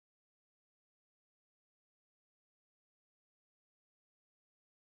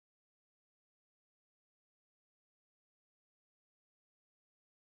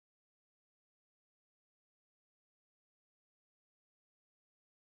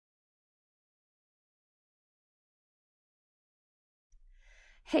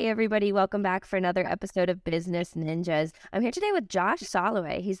Hey everybody, welcome back for another episode of Business Ninjas. I'm here today with Josh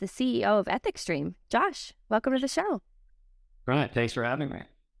Soloway. He's the CEO of EthicStream. Josh, welcome to the show. Right. Thanks for having me.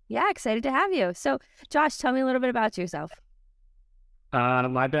 Yeah, excited to have you. So, Josh, tell me a little bit about yourself.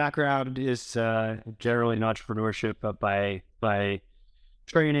 My background is generally in entrepreneurship, but by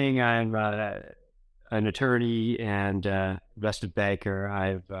training, I'm an attorney and investment banker.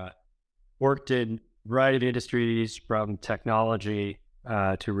 I've worked in a variety of industries, from technology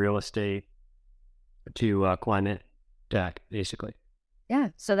to real estate to climate tech, basically. Yeah,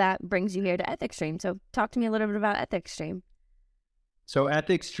 so that brings you here to EthicStream. So, talk to me a little bit about EthicStream. So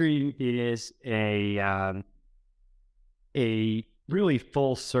EthicStream is a really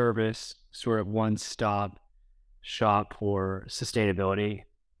full service sort of one-stop shop for sustainability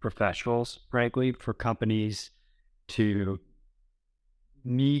professionals, frankly, for companies to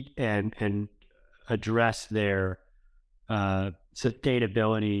meet and address their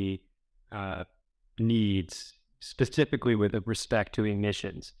sustainability needs, specifically with respect to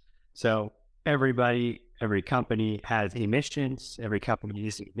emissions. So every company has emissions, every company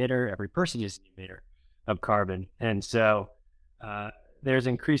is an emitter, every person is an emitter of carbon. And so there's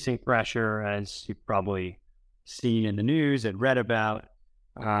increasing pressure, as you've probably seen in the news and read about.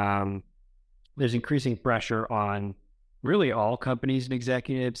 There's increasing pressure on really all companies and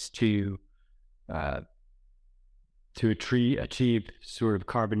executives to achieve sort of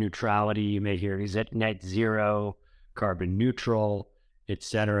carbon neutrality. You may hear, is it net zero, carbon neutral, et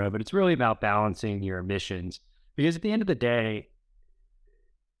cetera. But it's really about balancing your emissions, because at the end of the day,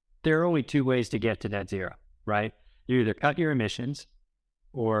 there are only two ways to get to net zero, right? You either cut your emissions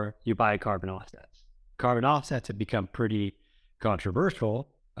or you buy carbon offsets. Carbon offsets have become pretty controversial,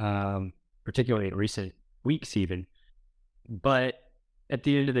 particularly in recent weeks even. But at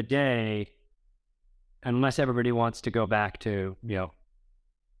the end of the day, unless everybody wants to go back to,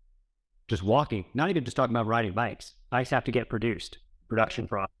 just walking, not even just talking about riding bikes. Bikes have to get produced. Production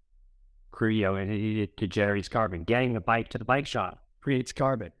from, and it generates carbon. Getting the bike to the bike shop creates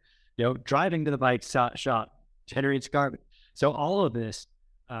carbon. Driving to the bike shop generates carbon. So all of this,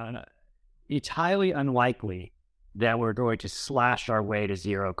 it's highly unlikely that we're going to slash our way to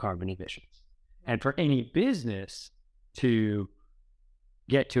zero carbon emissions. And for any business to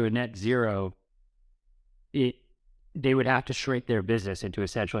get to a net zero, they would have to shrink their business into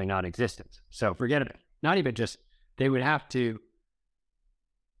essentially non-existence. So forget about it. Not even just, they would have to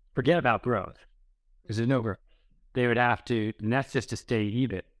forget about growth, because there's no growth. They would have to, and that's just to stay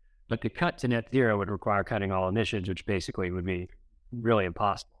even. But to cut to net zero would require cutting all emissions, which basically would be really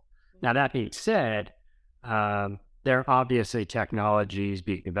impossible. Now, that being said, there are obviously technologies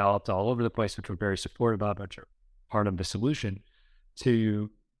being developed all over the place, which we're very supportive of, which are part of the solution to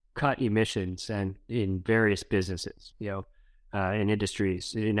cut emissions, and in various businesses, in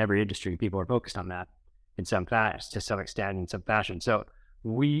industries, in every industry, people are focused on that to some extent, in some fashion.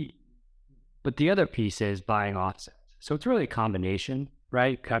 But the other piece is buying offsets. So it's really a combination,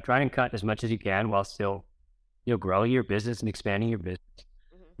 right? Try and cut as much as you can while still, growing your business and expanding your business,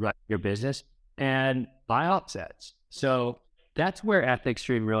 right? Your business, and buy offsets. So that's where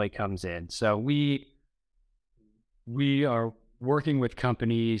EthicStream really comes in. So we are working with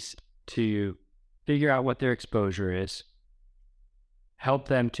companies to figure out what their exposure is, help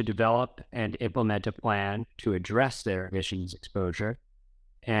them to develop and implement a plan to address their emissions exposure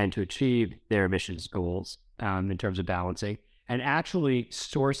and to achieve their emissions goals in terms of balancing, and actually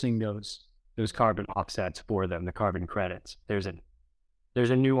sourcing those carbon offsets for them, the carbon credits. There's a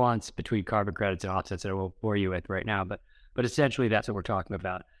nuance between carbon credits and offsets that I won't bore you with right now, but essentially that's what we're talking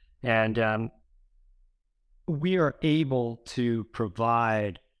about. And we are able to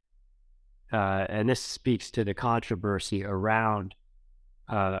provide, and this speaks to the controversy around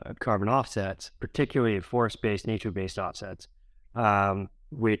carbon offsets, particularly forest-based, nature-based offsets,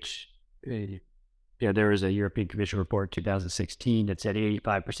 which there was a European Commission report 2016 that said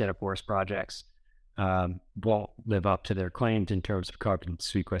 85% of forest projects won't live up to their claims in terms of carbon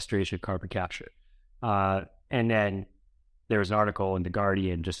sequestration, carbon capture. And then there was an article in The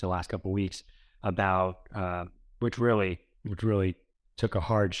Guardian just the last couple of weeks about which really took a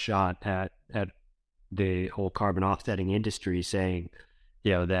hard shot at the whole carbon offsetting industry, saying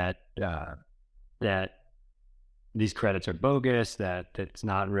that these credits are bogus, that it's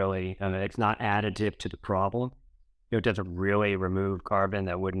not really, it's not additive to the problem. It doesn't really remove carbon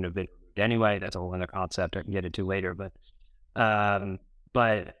that wouldn't have been removed anyway. That's a whole other concept I can get into later. But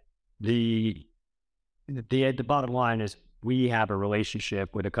the bottom line is, we have a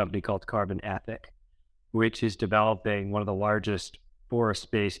relationship with a company called Carbon Ethic, which is developing one of the largest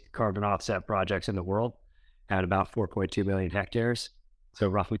forest-based carbon offset projects in the world at about 4.2 million hectares. so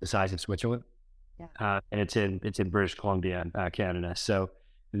roughly the size of Switzerland. And it's in British Columbia, Canada. So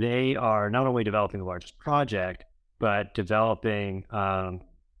they are not only developing the largest project, but developing a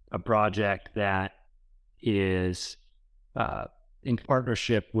project that is in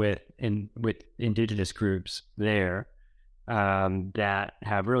partnership with indigenous groups there that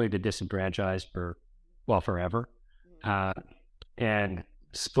have really been disenfranchised forever, and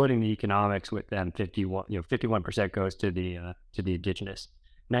splitting the economics with them. 51% goes to the indigenous,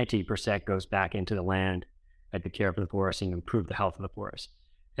 19% goes back into the land at the care for the forest and improve the health of the forest,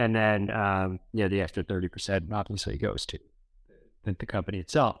 and then the extra 30% obviously goes to the company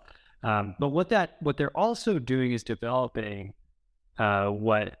itself. But what they're also doing is developing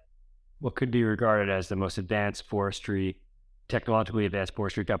what could be regarded as the most technologically advanced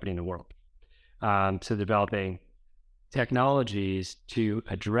forestry company in the world. So developing technologies to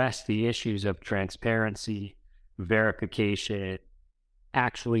address the issues of transparency, verification,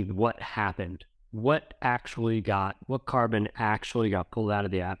 actually what happened, what carbon actually got pulled out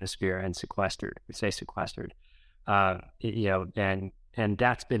of the atmosphere and sequestered. We say sequestered, and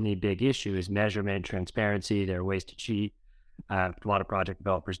that's been the big issue: is measurement, transparency. There are ways to cheat. A lot of project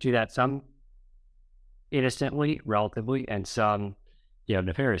developers do that. Some innocently, relatively, and some,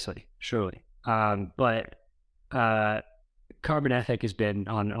 nefariously, surely. But Carbon Ethic has been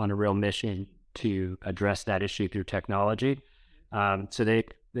on a real mission to address that issue through technology. So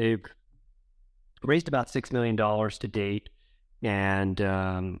they've raised about $6 million to date, and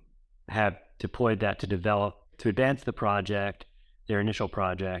have deployed that to advance the project, their initial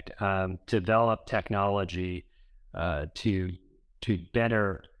project, develop technology to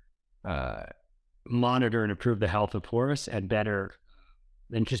better monitor and improve the health of forests and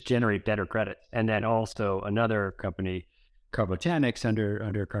just generate better credits. And then also another company, Carbotanics,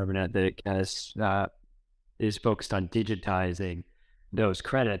 under Carbon Ethic, is focused on digitizing those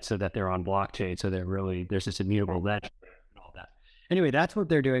credits so that they're on blockchain. So there's this immutable ledger and all that. Anyway, that's what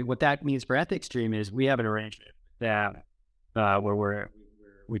they're doing. What that means for EthicStream is we have an arrangement that where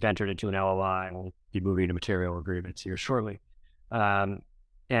we've entered into an LOI, and we'll be moving to material agreements here shortly. And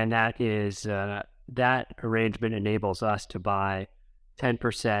that is that arrangement enables us to buy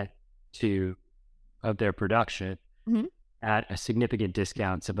 10% of their production at a significant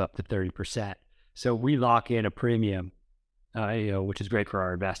discounts of up to 30%. So we lock in a premium, which is great for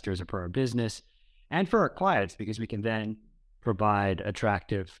our investors and for our business and for our clients, because we can then provide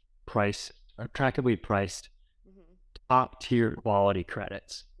attractively priced top tier quality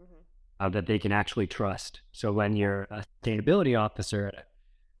credits that they can actually trust. So when you're a sustainability officer at a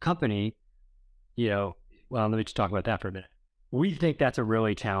company, let me just talk about that for a minute. We think that's a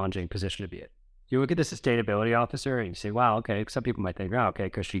really challenging position to be in. You look at the sustainability officer and you say, wow, okay, some people might think,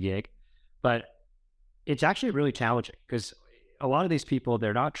 cushy gig. But it's actually really challenging, because a lot of these people,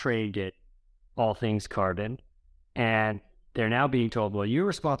 they're not trained at all things carbon, and they're now being told, well, you're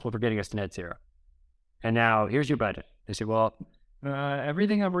responsible for getting us to net zero. And now here's your budget. They say, well,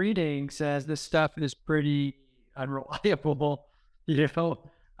 everything I'm reading says this stuff is pretty unreliable.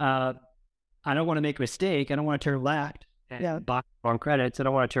 I don't want to make a mistake. I don't want to turn left and buy wrong credits. I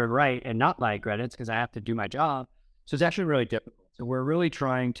don't want to turn right and not buy credits because I have to do my job. So it's actually really difficult. So we're really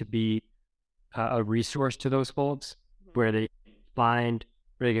trying to be a resource to those folks where they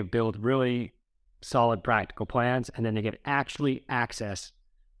can build really solid practical plans, and then they can actually access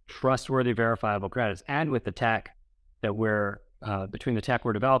trustworthy, verifiable credits. And with the tech that between the tech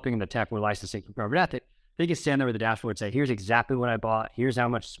we're developing and the tech we're licensing from Carbon Ethic, they can stand there with a dashboard and say, here's exactly what I bought. Here's how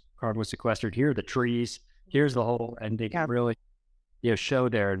much carbon was sequestered. Here are the trees. Here's the whole, and they can really, show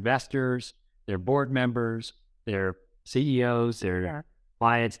their investors, their board members, their CEOs, their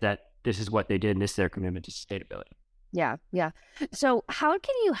clients that this is what they did and this is their commitment to sustainability. Yeah. Yeah. So how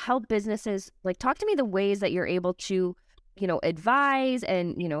can you help businesses, talk to me the ways that you're able to, advise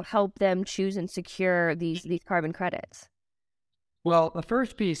and, help them choose and secure these carbon credits? Well, the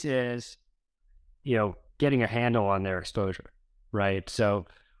first piece is, getting a handle on their exposure, right? So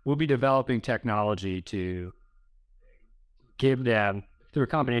we'll be developing technology to give them, through a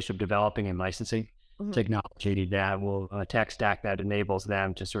combination of developing and licensing technology, that will a tech stack that enables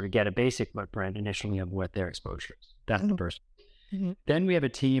them to sort of get a basic footprint initially of what their exposure is. That's the first. Then we have a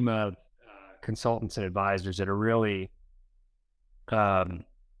team of consultants and advisors that are really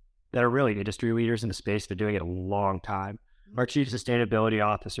industry leaders in the space. They're doing it a long time. Our chief sustainability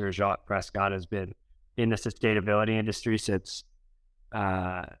officer, Jacques Prescott, has been in the sustainability industry since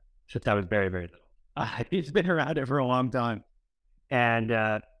I was very, very little. He's been around it for a long time.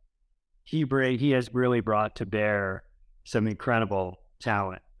 And he has really brought to bear some incredible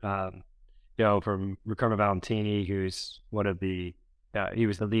talent. From Riccardo Valentini, who's one of the he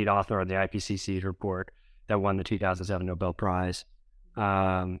was the lead author on the IPCC's report that won the 2007 Nobel Prize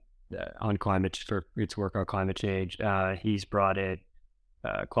on climate for its work on climate change. He's brought in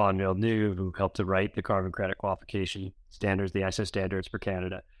Claude Villeneuve, who helped to write the carbon credit qualification standards, the ISO standards for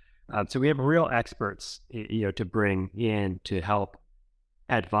Canada. So we have real experts, to bring in to help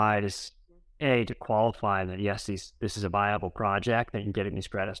advise, to qualify that, yes, this is a viable project that you're getting these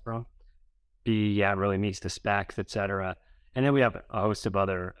credits from. B, yeah, it really meets the specs, et cetera. And then we have a host of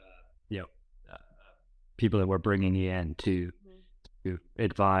other, people that we're bringing in to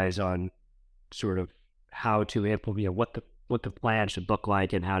advise on sort of how to implement, what the plan should look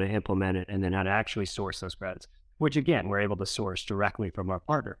like and how to implement it, and then how to actually source those credits, which again, we're able to source directly from our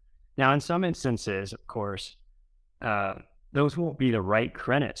partner. Now, in some instances, of course, those won't be the right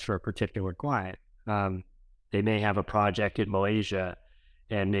credits for a particular client. They may have a project in Malaysia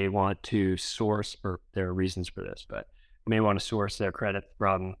and they want to source, or there are reasons for this, but may want to source their credit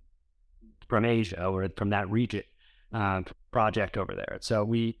from Asia or from that region, project over there. So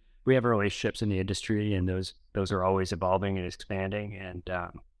we have relationships in the industry, and those are always evolving and expanding. And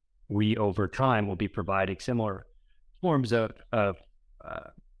we, over time, will be providing similar forms of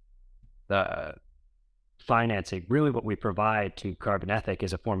the financing. Really, what we provide to Carbon Ethic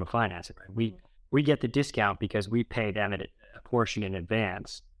is a form of financing. Right? We get the discount because we pay them a portion in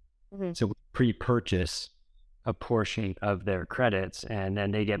advance. Mm-hmm. So we pre-purchase a portion of their credits, and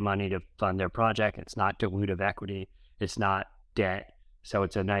then they get money to fund their project. It's not dilutive equity. It's not debt. So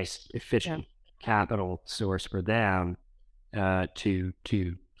it's a nice, efficient capital source for them to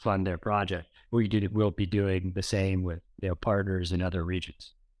fund their project. We'll be doing the same with partners in other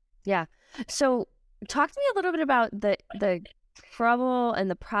regions. Yeah. So talk to me a little bit about the trouble and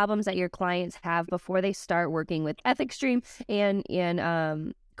the problems that your clients have before they start working with EthicStream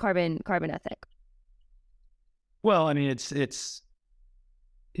and Carbon Ethic. Well, I mean, it's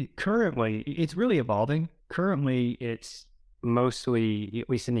currently, it's really evolving. Currently, it's mostly, at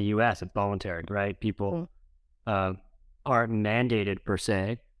least in the U.S., it's voluntary, right? People aren't mandated per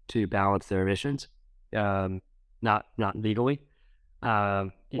se to balance their emissions, not legally.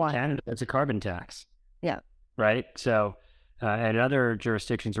 In Canada, it's a carbon tax. Yeah. Right. So, and other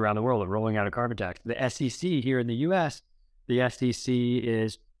jurisdictions around the world are rolling out a carbon tax. The SEC here in the U.S., the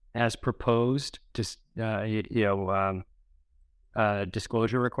SEC has proposed to,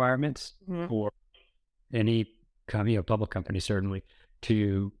 disclosure requirements for any public company, certainly,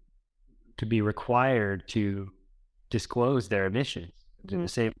 to be required to disclose their emissions in the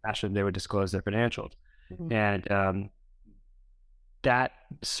same fashion they would disclose their financials. And that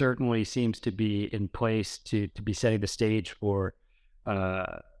certainly seems to be in place to be setting the stage for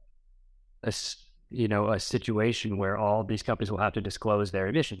a situation where all these companies will have to disclose their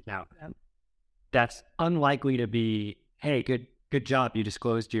emissions. Now, that's unlikely to be, hey, good job, you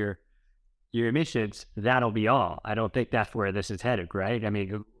disclosed your emissions, that'll be all. I don't think that's where this is headed, right? I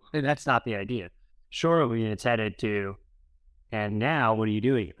mean, that's not the idea. Surely it's headed to, and now what are you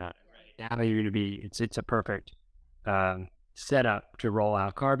doing about it? Now you're going to be, it's a perfect set up to roll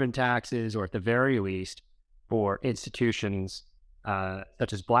out carbon taxes, or at the very least for institutions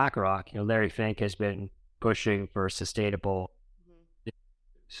such as BlackRock. Larry Fink has been pushing for sustainability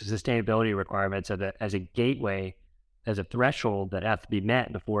requirements as a gateway, as a threshold that have to be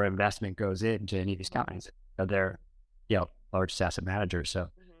met before investment goes into any of these companies. They're largest asset managers, so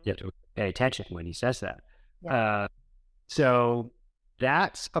you have to pay attention when he says that. Yeah. So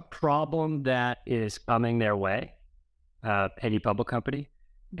that's a problem that is coming their way. Any public company,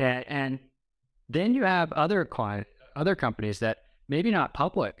 and then you have other companies that maybe not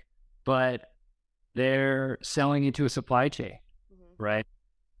public, but they're selling into a supply chain, right?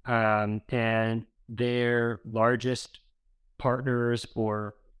 And their largest partners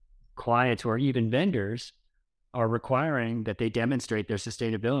or clients or even vendors are requiring that they demonstrate their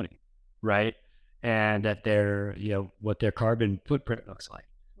sustainability, right? And that their what their carbon footprint looks like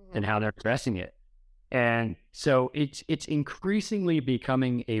and how they're addressing it. And so it's increasingly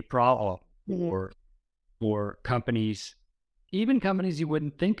becoming a problem for companies, even companies you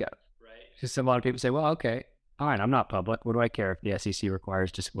wouldn't think of, right? Because a lot of people say, well, okay, fine, I'm not public. What do I care if the SEC requires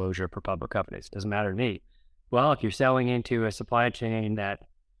disclosure for public companies? It doesn't matter to me. Well, if you're selling into a supply chain that,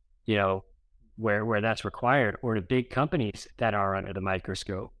 where that's required, or to big companies that are under the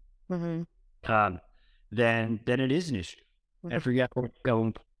microscope, then it is an issue. And forget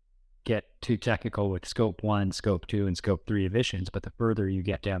going get too technical with scope 1, scope 2, and scope 3 emissions, but the further you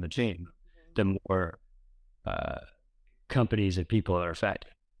get down the chain, the more companies and people are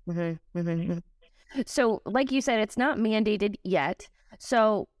affected. So like you said, it's not mandated yet.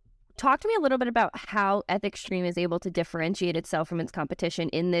 So talk to me a little bit about how EthicStream is able to differentiate itself from its competition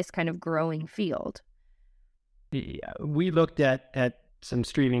in this kind of growing field. Yeah, we looked at some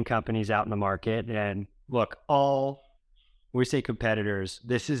streaming companies out in the market, and look, when we say competitors,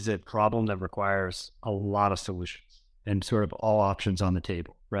 this is a problem that requires a lot of solutions and sort of all options on the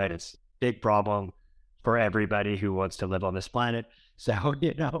table, right? It's a big problem for everybody who wants to live on this planet. So,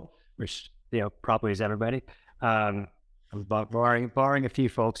 which, probably is everybody. But barring a few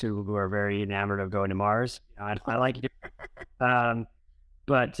folks who are very enamored of going to Mars, I like it.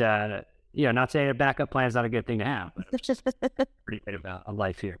 But not saying a backup plan is not a good thing to have, but I'm just pretty good about a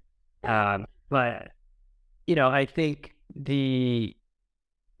life here. But I think it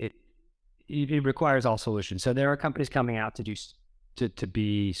requires all solutions. So there are companies coming out to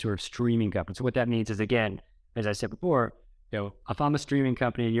be sort of streaming companies. So what that means is, again, as I said before, if I'm a streaming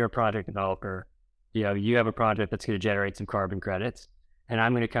company and you're a project developer, you have a project that's going to generate some carbon credits, and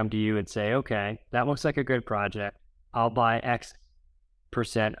I'm going to come to you and say, okay, that looks like a good project. I'll buy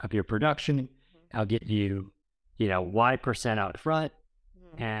X% of your production. I'll get you, Y% out front,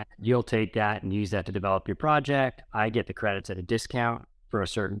 and you'll take that and use that to develop your project. I get the credits at a discount for a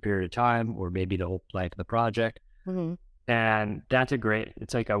certain period of time, or maybe the whole life of the project. And that's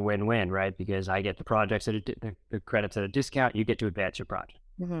it's like a win-win, right? Because I get the projects the credits at a discount, you get to advance your project.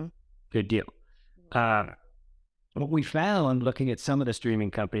 Good deal. What we found looking at some of the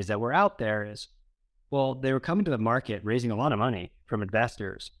streaming companies that were out there is, well, they were coming to the market raising a lot of money from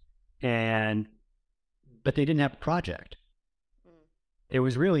investors, but they didn't have a project. It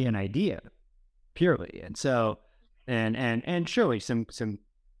was really an idea, purely. And so, and surely some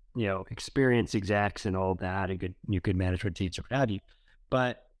experienced execs and all that, and good management teams or what have you.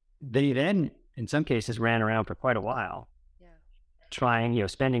 But they then, in some cases, ran around for quite a while, trying,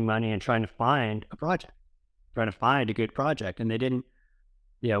 spending money and trying to find a project, trying to find a good project. And they didn't,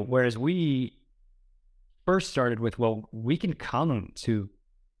 whereas we first started with, well, we can come to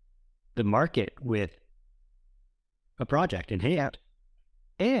the market with a project in hand,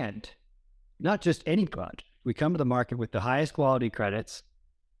 and not just any project. We come to the market with the highest quality credits,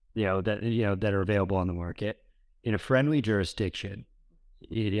 that are available on the market in a friendly jurisdiction,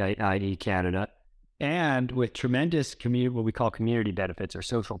 i.e. Canada, and with tremendous what we call community benefits or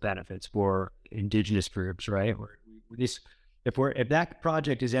social benefits for Indigenous groups, right? If that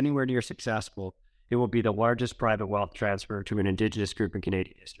project is anywhere near successful, it will be the largest private wealth transfer to an Indigenous group in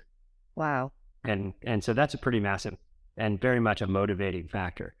Canadian history. Wow. And so that's a pretty massive and very much a motivating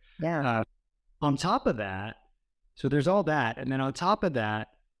factor. Yeah. On top of that, so there's all that, and then on top of that,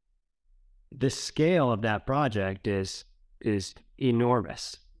 the scale of that project is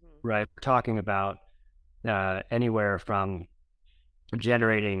enormous, right? We're talking about anywhere from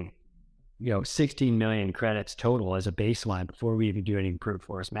generating, 16 million credits total as a baseline before we even do any improved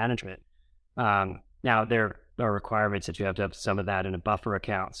forest management. Now there are requirements that you have to have some of that in a buffer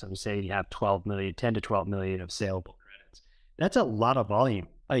account. So say you have 10 to 12 million of saleable credits. That's a lot of volume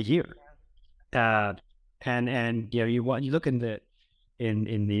a year. And you look in the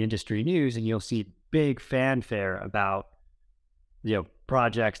industry news, and you'll see big fanfare about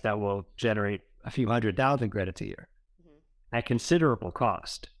projects that will generate a few 100,000 credits a year at considerable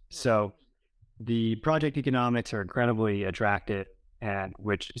cost. So the project economics are incredibly attractive, and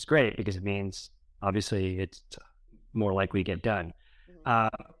which is great because it means obviously it's more likely to get done.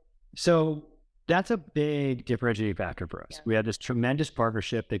 So that's a big differentiating factor for us. We have this tremendous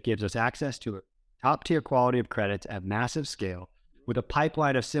partnership that gives us access to a top tier quality of credits at massive scale, with a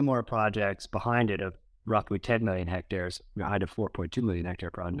pipeline of similar projects behind it of roughly 10 million hectares, behind a 4.2 million hectare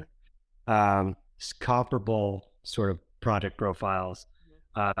project. Comparable sort of project profiles,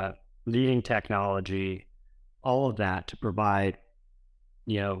 leading technology, all of that to provide,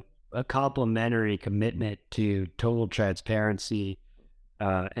 a complementary commitment to total transparency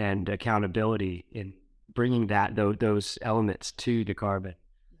and accountability in bringing those elements to the carbon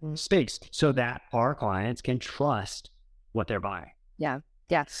space, so that our clients can trust what they're buying. Yeah.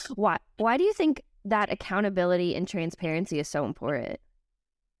 Why do you think that accountability and transparency is so important?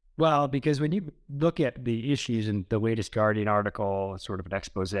 Well, because when you look at the issues in the latest Guardian article, sort of an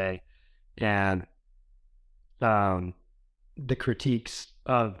expose, and the critiques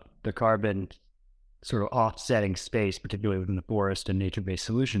of the carbon sort of offsetting space, particularly within the forest and nature-based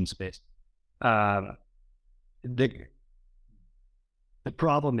solution space, the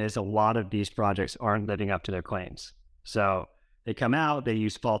problem is a lot of these projects aren't living up to their claims. So they come out, they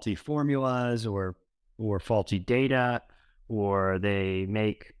use faulty formulas or faulty data, or they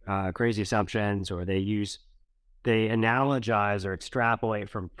make crazy assumptions, or they analogize or extrapolate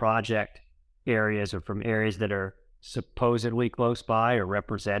from project areas or from areas that are supposedly close by or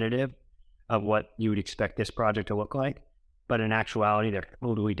representative of what you would expect this project to look like. But in actuality, they're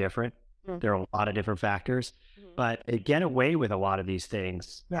totally different. There are a lot of different factors, but they get away with a lot of these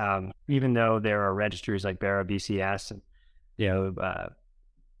things. Even though there are registries like BARA, BCS, and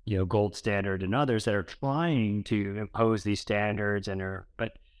Gold Standard and others that are trying to impose these standards,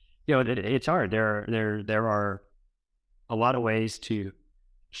 but it's hard. There are a lot of ways to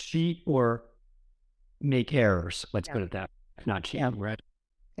cheat or make errors. Let's put it that way. Not cheat, right?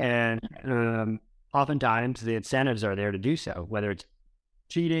 And oftentimes the incentives are there to do so, whether it's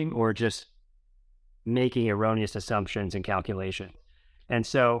cheating or just making erroneous assumptions and calculations. And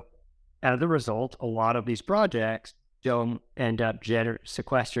so as a result, a lot of these projects don't end up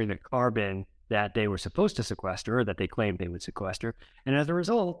sequestering the carbon that they were supposed to sequester or that they claimed they would sequester. And as a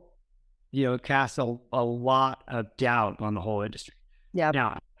result, it casts a lot of doubt on the whole industry. Yeah.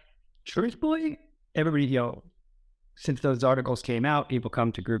 Now, truthfully, everybody, since those articles came out, people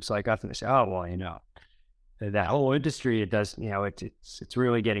come to groups like us and they say, oh, well, that whole industry, it does, it's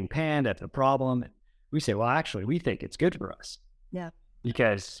really getting panned. That's a problem. And we say, well, actually, we think it's good for us. Yeah.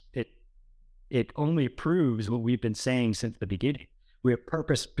 Because it only proves what we've been saying since the beginning. We have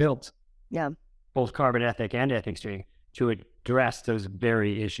purpose-built both Carbon Ethic and EthicStream to address those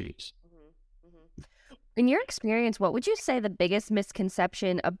very issues. In your experience, what would you say the biggest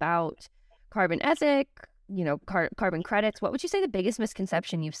misconception about Carbon Ethic, carbon credits, what would you say the biggest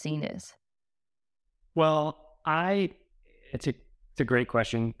misconception you've seen is? Well, it's a great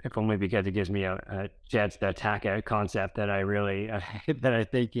question, if only because it gives me a chance to attack a concept that I really, that I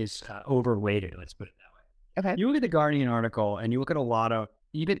think is overweighted, let's put it that way. Okay. You look at the Guardian article and you look at a lot of,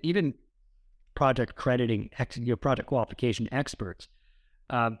 even project crediting, project qualification experts,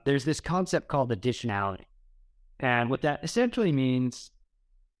 there's this concept called additionality. And what that essentially means,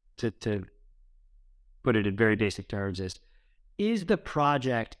 to put it in very basic terms, is the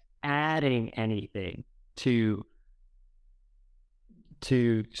project adding anything to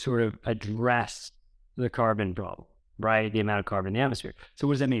sort of address the carbon problem, right? The amount of carbon in the atmosphere. So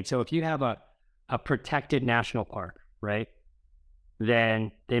what does that mean? So if you have a protected national park, right?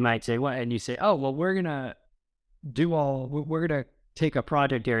 Then they might say, well, and you say, oh, well, we're going to take a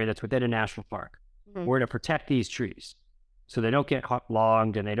project area that's within a national park. Mm-hmm. We're going to protect these trees so they don't get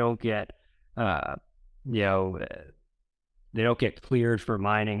logged and they don't get, they don't get cleared for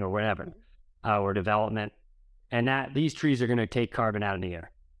mining or whatever, or development. And that these trees are going to take carbon out of the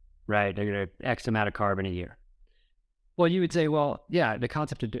air, right? They're going to X amount of carbon a year. Well, you would say, well, yeah, the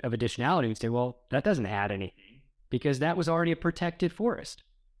concept of additionality would say, well, that doesn't add anything because that was already a protected forest.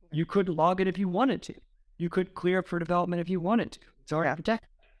 You could log it if you wanted to. You could clear it for development if you wanted to. It's already protected.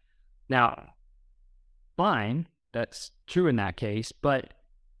 Now, fine, that's true in that case, but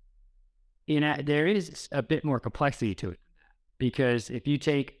there is a bit more complexity to it because if you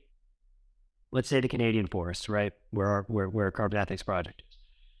take, let's say, the Canadian forests, right, where Carbon Ethics project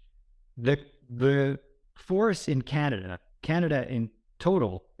is, the forests in Canada in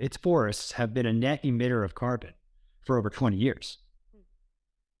total, its forests have been a net emitter of carbon for over 20 years.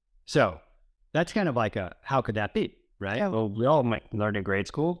 So that's kind of like how could that be, right? Yeah. Well, we all might learn in grade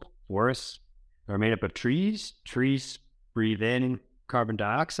school, forests are made up of trees. Trees breathe in carbon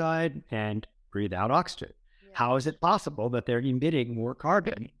dioxide and breathe out oxygen. Yeah. How is it possible that they're emitting more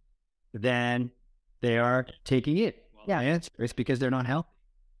carbon than they are taking in? Well, the answer is because they're not healthy,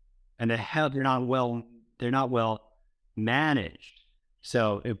 and they're not well managed.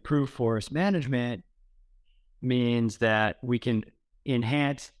 So improved forest management means that we can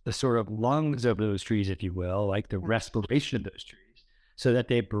enhance the sort of lungs of those trees, if you will, like the respiration of those trees, so that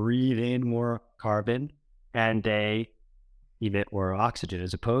they breathe in more carbon and they emit more oxygen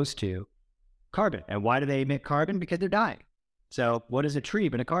as opposed to carbon. And why do they emit carbon? Because they're dying. So what is a tree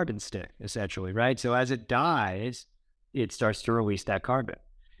but a carbon stick, essentially, right? So as it dies, it starts to release that carbon.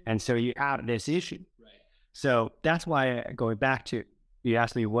 And so you have this issue. Right. So that's why, going back to, you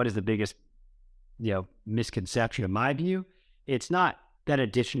asked me what is the biggest, misconception in my view. It's not that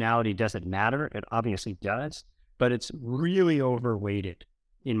additionality doesn't matter. It obviously does, but it's really overweighted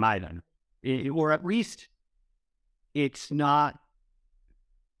in my view. Or at least it's not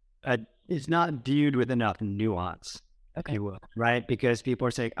viewed with enough nuance, if you will, right? Because people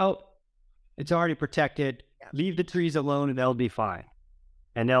are saying, oh, it's already protected. Leave the trees alone and they'll be fine.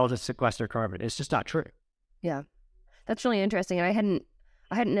 And they'll just sequester carbon. It's just not true. Yeah. That's really interesting. And I hadn't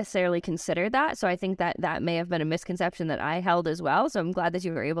necessarily considered that. So I think that may have been a misconception that I held as well. So I'm glad that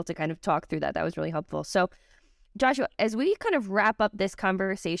you were able to kind of talk through that. That was really helpful. So Joshua, as we kind of wrap up this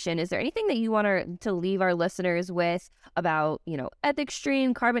conversation, is there anything that you want to leave our listeners with about,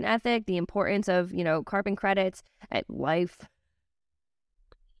 EthicStream, carbon ethic, the importance of, carbon credits at life?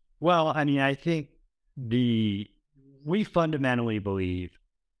 Well, I mean, I think we fundamentally believe,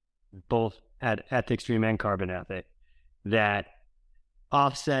 both at EthicStream and Carbon Ethic, that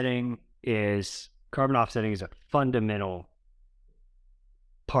carbon offsetting is a fundamental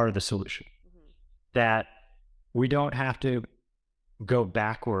part of the solution. That we don't have to go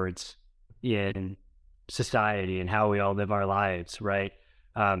backwards in society and how we all live our lives, right?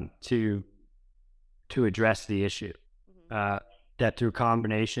 To address the issue. That through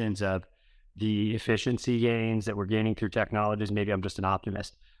combinations of the efficiency gains that we're gaining through technologies, maybe I'm just an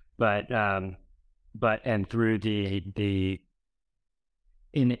optimist, but through the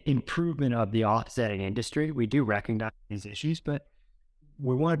improvement of the offsetting industry, we do recognize these issues, but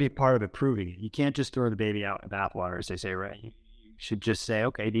we want to be part of improving it. You can't just throw the baby out with bathwater, as they say, right? You should just say,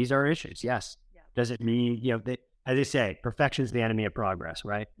 okay, these are issues. Yes. Yeah. Does it mean, as they say, perfection is the enemy of progress,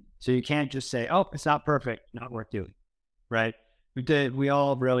 right? So you can't just say, oh, it's not perfect, not worth doing, right? We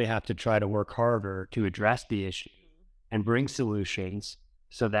all really have to try to work harder to address the issue and bring solutions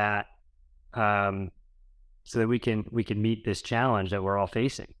so that we can meet this challenge that we're all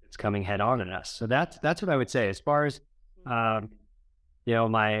facing. It's coming head on at us. So that's what I would say. As far as my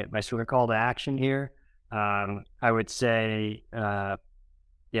sort of call to action here, I would say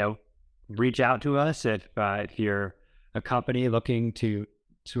reach out to us if you're a company looking to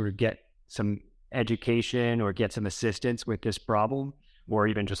sort of get some education or get some assistance with this problem, or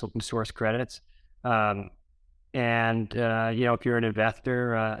even just looking to source credits. If you're an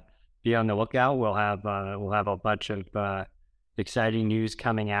investor, be on the lookout. We'll have a bunch of exciting news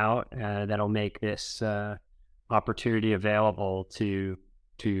coming out that'll make this opportunity available to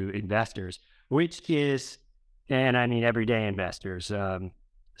investors, which is, and I mean everyday investors.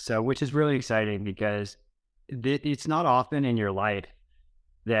 Which is really exciting, because it's not often in your life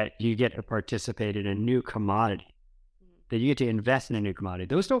that you get to participate in a new commodity, that you get to invest in a new commodity.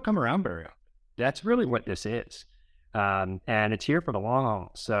 Those don't come around very often. That's really what this is. And it's here for the long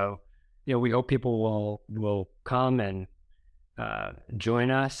haul. So, we hope people will come and join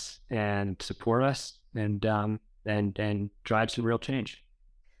us and support us and drive some real change.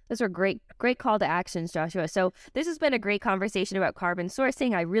 Those are great call to actions, Joshua. So this has been a great conversation about carbon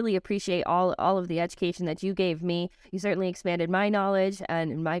sourcing. I really appreciate all of the education that you gave me. You certainly expanded my knowledge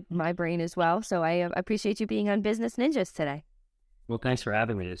and my brain as well. So I appreciate you being on Business Ninjas today. Well, thanks for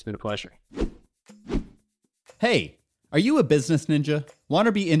having me. It's been a pleasure. Hey, are you a business ninja? Want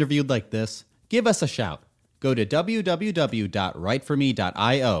to be interviewed like this? Give us a shout. Go to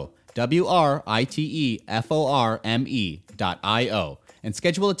www.writeforme.io, WriteForme.io, and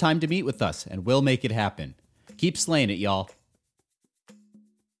schedule a time to meet with us, and we'll make it happen. Keep slaying it, y'all.